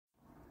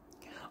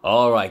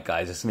Alright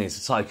guys, it's me, it's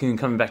TYCOON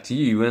coming back to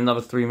you with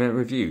another 3-minute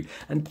review.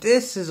 And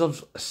this is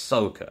of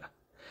Ahsoka.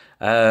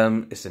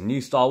 It's a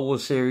new Star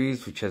Wars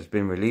series which has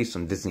been released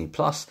on Disney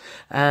Plus.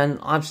 And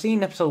I've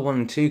seen episode 1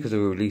 and 2 because they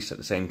were released at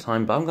the same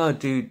time. But I'm going to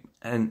do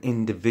an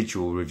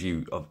individual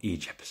review of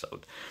each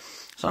episode.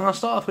 So I'm going to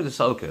start off with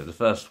Ahsoka, the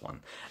first one.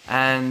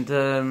 And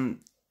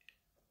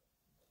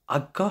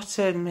I've got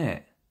to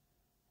admit,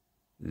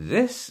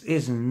 this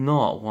is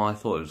not what I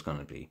thought it was going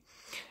to be.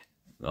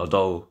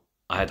 Although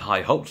I had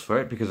high hopes for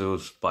it because it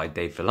was by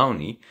Dave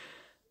Filoni,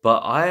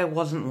 but I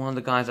wasn't one of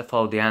the guys that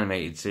followed the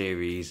animated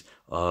series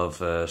of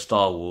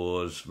Star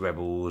Wars,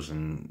 Rebels,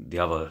 and the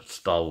other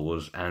Star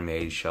Wars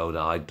animated show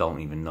that I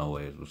don't even know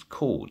what it was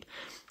called,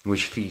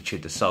 which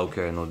featured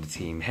Ahsoka and all the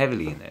team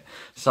heavily in it.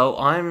 So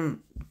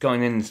I'm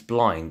going in this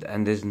blind,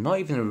 and there's not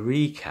even a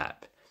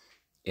recap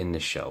in the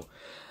show.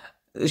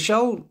 The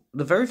show,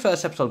 the very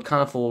first episode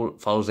kind of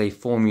follows a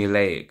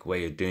formulaic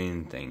way of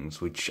doing things,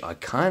 which I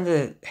kind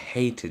of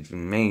hated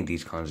in many of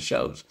these kinds of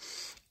shows.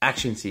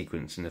 Action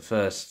sequence in the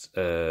first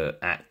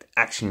act,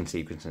 action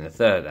sequence in the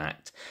third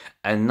act,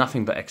 and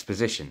nothing but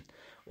exposition,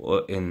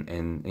 or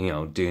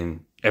in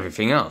doing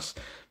everything else.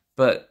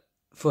 But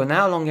for an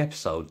hour-long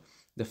episode,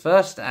 the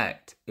first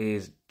act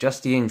is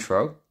just the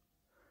intro,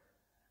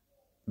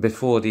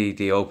 before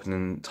the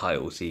opening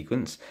title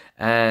sequence,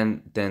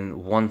 and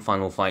then one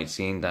final fight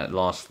scene that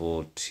lasts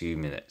for 2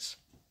 minutes.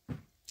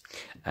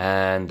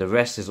 And the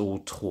rest is all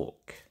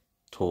talk.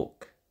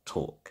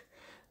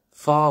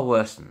 Far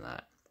worse than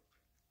that.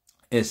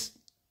 It's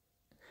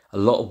a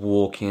lot of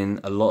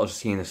walking, a lot of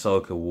seeing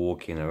Ahsoka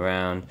walking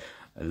around,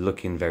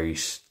 looking very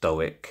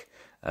stoic.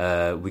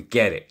 We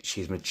get it,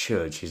 she's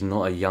matured, she's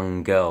not a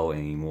young girl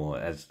anymore,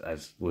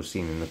 as we've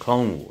seen in the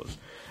Clone Wars.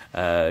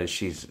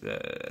 She's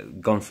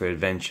gone through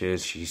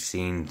adventures, she's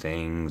seen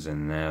things,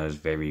 and now is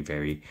very,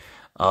 very,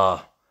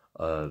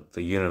 the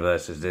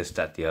universe is this,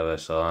 that, the other,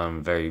 so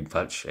I'm very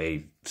much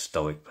a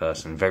stoic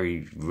person,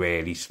 very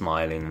rarely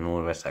smiling, and all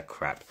the rest of that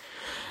crap.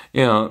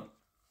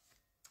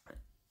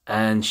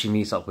 And she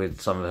meets up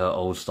with some of her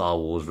old Star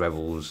Wars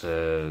Rebels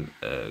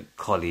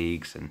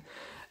colleagues, and,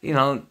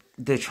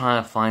 they're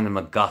trying to find a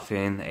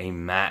MacGuffin, a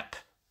map.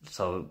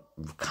 So,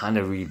 kind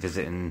of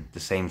revisiting the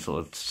same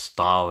sort of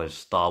style as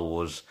Star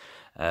Wars,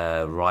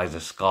 Rise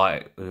of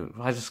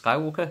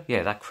Skywalker?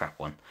 Yeah, that crap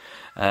one.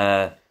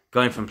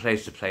 Going from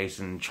place to place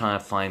and trying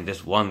to find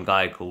this one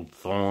guy called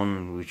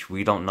Thrawn, which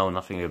we don't know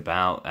nothing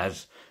about,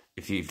 as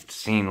if you've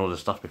seen all the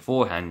stuff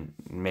beforehand,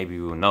 maybe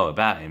we'll know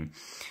about him.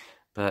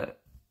 But,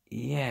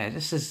 yeah,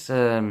 this is,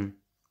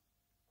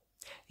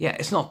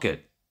 it's not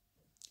good.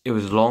 It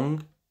was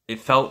long, it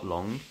felt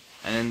long,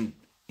 and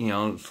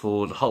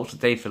for the hopes of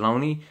Dave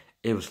Filoni,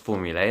 it was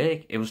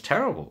formulaic. It was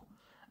terrible.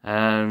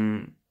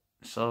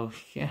 So,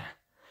 yeah.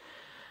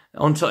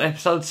 On to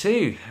episode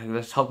 2.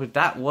 Let's hope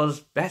that was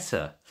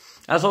better.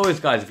 As always,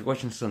 guys, if you're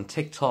watching this on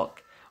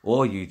TikTok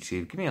or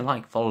YouTube, give me a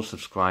like, follow,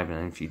 subscribe,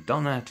 and if you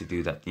don't know how to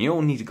do that, then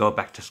you'll need to go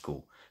back to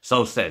school.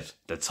 So says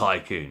the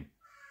TYCOON.